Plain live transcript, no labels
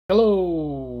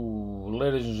Hello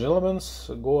ladies and gentlemen,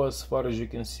 go as far as you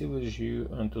can see with you,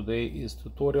 and today is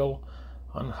tutorial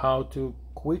on how to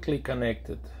quickly connect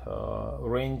it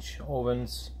range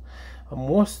ovens.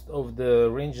 Most of the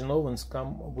range ovens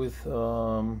come with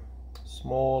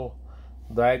small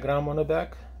diagram on the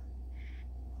back,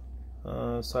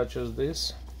 such as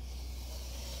this.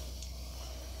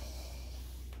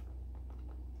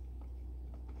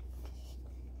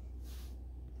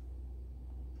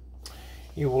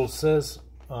 It will says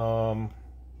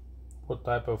what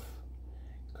type of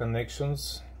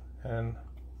connections and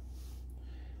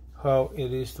how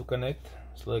it is to connect.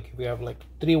 It's like if you have like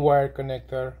 3-wire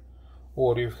connector,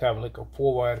 or you have like a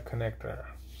 4-wire connector.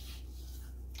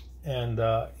 And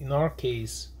in our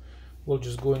case, we're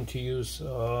just going to use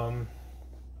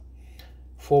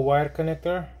 4-wire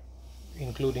connector,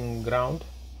 including ground.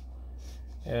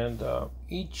 And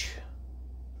each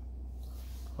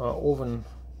oven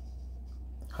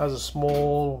has a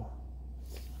small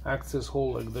access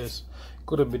hole like this.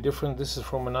 Could be different. This is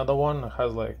from another one. It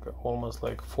has like almost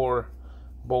like 4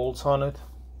 bolts on it.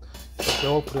 But they're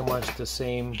all pretty much the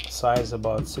same size,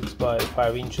 about 6 by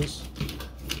 5 inches.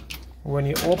 When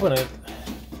you open it,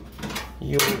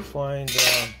 you will find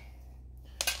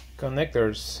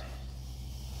connectors.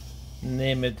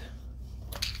 Name it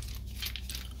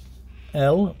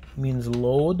L means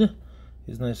load.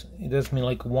 It's nice. It does mean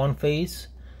like one phase.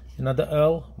 Another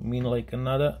L mean like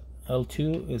another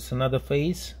L2 is another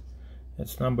phase.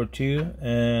 It's number 2,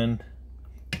 and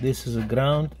this is a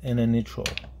ground and a neutral.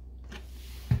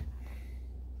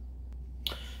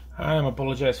 I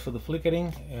apologize for the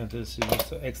flickering, and this is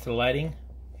just extra lighting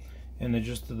and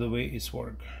just the way it's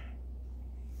work.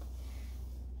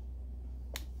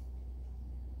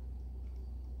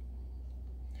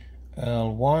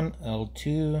 L1,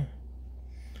 L2,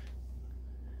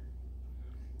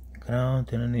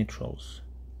 ground and neutrals.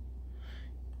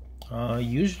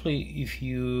 Usually if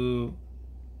you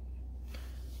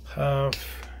have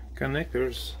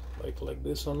connectors like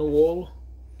this on the wall,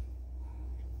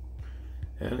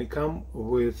 and they come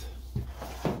with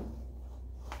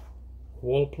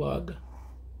wall plug,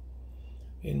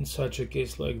 in such a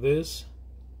case like this,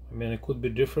 I mean it could be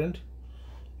different,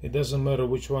 it doesn't matter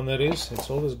which one it is, it's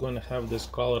always going to have this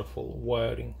colorful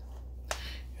wiring.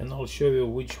 And I'll show you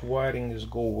which wiring is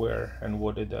go where and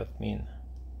what did that mean.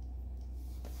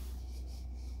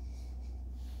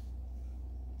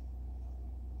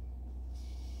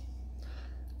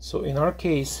 So in our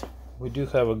case, we do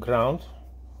have a ground,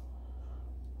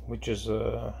 which is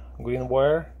a green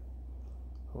wire,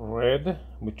 red,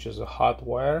 which is a hot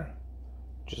wire,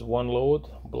 which is one load,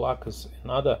 black is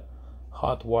another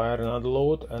hot wire, another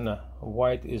load, and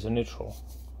white is a neutral.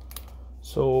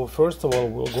 So first of all,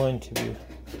 we're going to be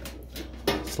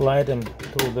slide them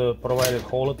through the provided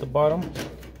hole at the bottom.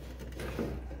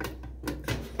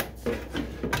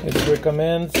 It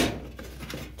recommends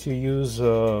to use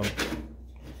a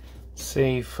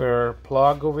safer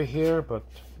plug over here, but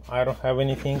I don't have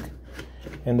anything,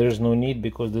 and there's no need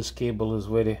because this cable is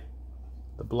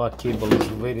the black cable is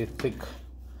very thick.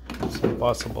 It's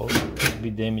impossible to be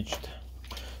damaged.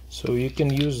 So you can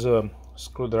use a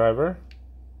screwdriver.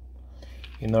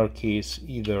 In our case,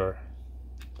 either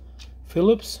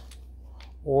Phillips,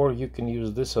 or you can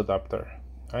use this adapter.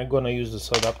 I'm gonna use this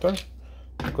adapter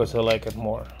because I like it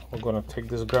more. We're gonna take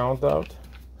this ground out.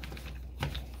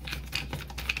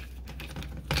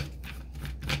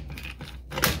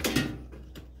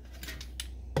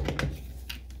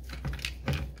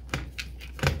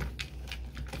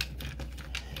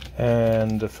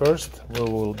 And first we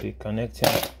will be connecting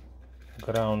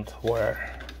ground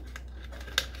wire.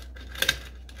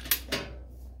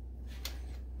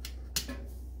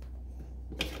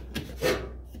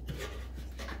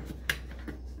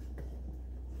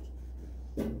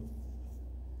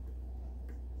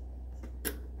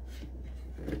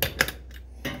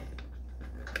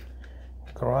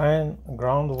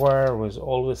 Ground wire will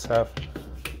always have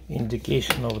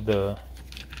indication of the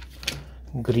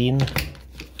green.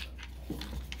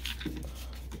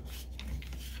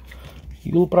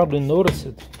 You'll probably notice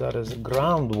it that as a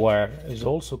ground wire is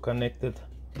also connected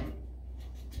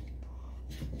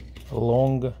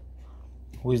along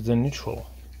with the neutral.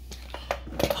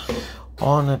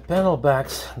 On the panel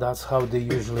backs, that's how they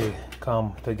usually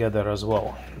come together as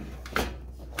well.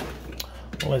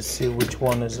 Let's see which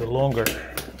one is longer.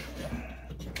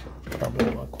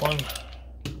 Probably like one.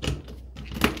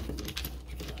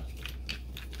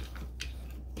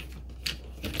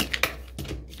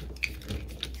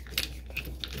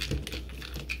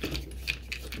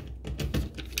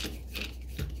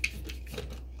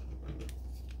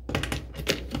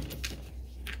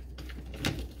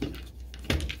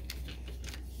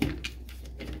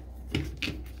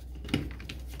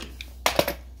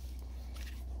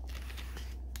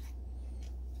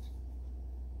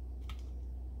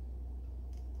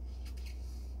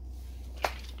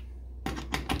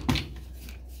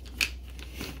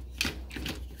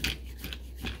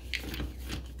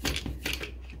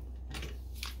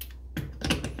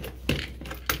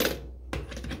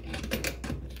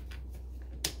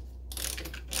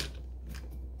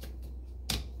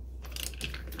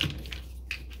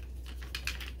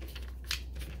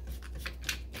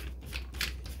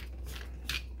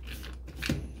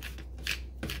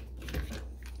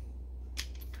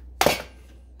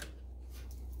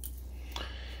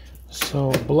 So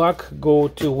black go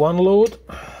to one load.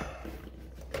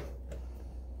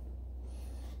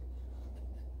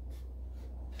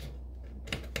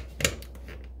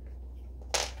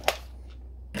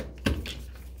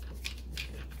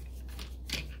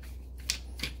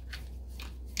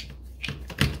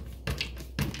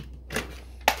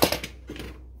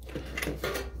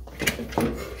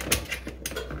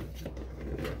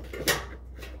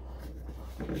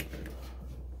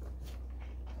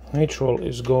 Neutral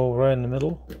is go right in the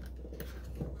middle.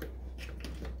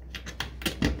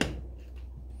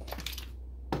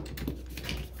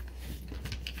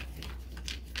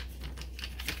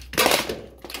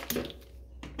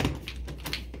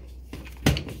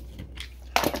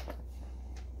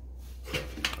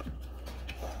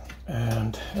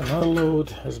 And another load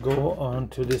has go on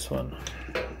to this one.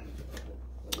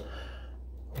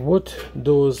 What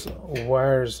those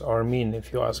wires are mean,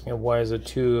 if you ask me why is it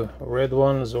two red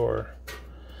ones, or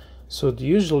so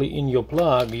usually in your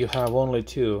plug you have only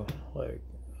two, like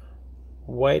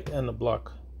white and a black.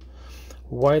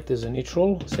 White is a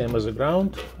neutral, same as a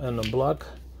ground, and the black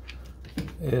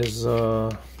is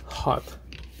hot.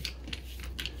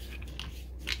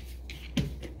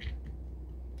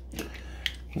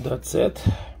 That's it.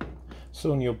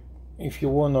 So if you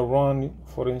want to run,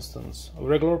 for instance, a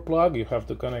regular plug, you have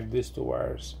to connect these two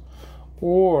wires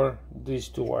or these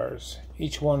two wires.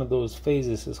 Each one of those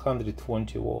phases is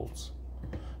 120 volts.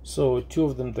 So two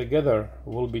of them together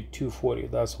will be 240.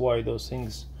 That's why those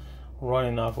things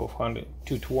running off of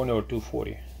 220 or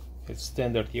 240. It's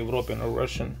standard European or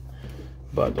Russian.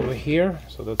 But over here,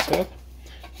 so that's it.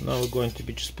 Now we're going to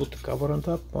be just put the cover on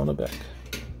top on the back.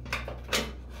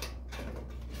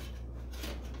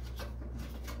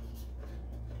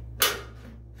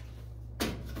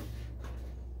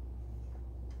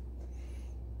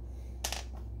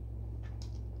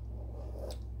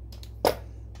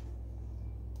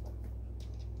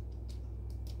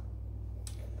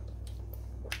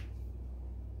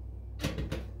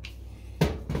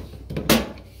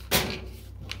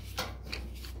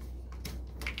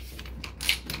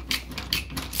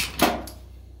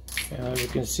 And as you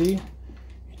can see,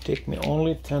 it take me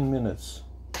only 10 minutes.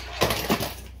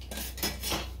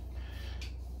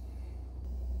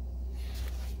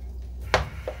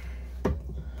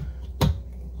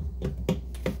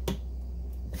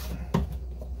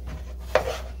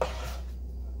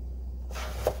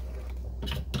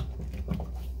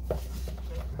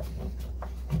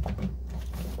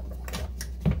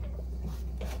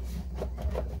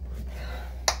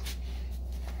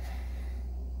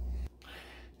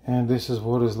 And this is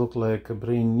what it look like a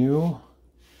brand new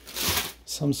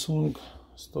Samsung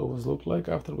stoves look like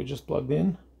after we just plugged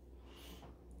in.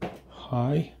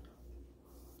 High.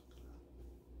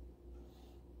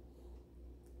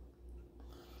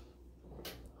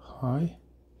 High.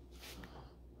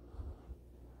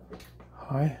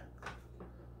 High.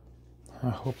 I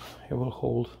hope it will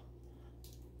hold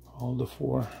all the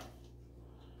four.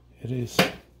 It is.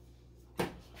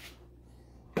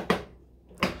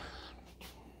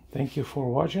 Thank you for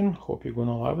watching. Hope you're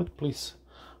gonna love it. Please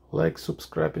like,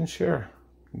 subscribe and share.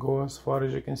 Go as far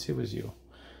as you can see with you.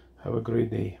 Have a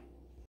great day.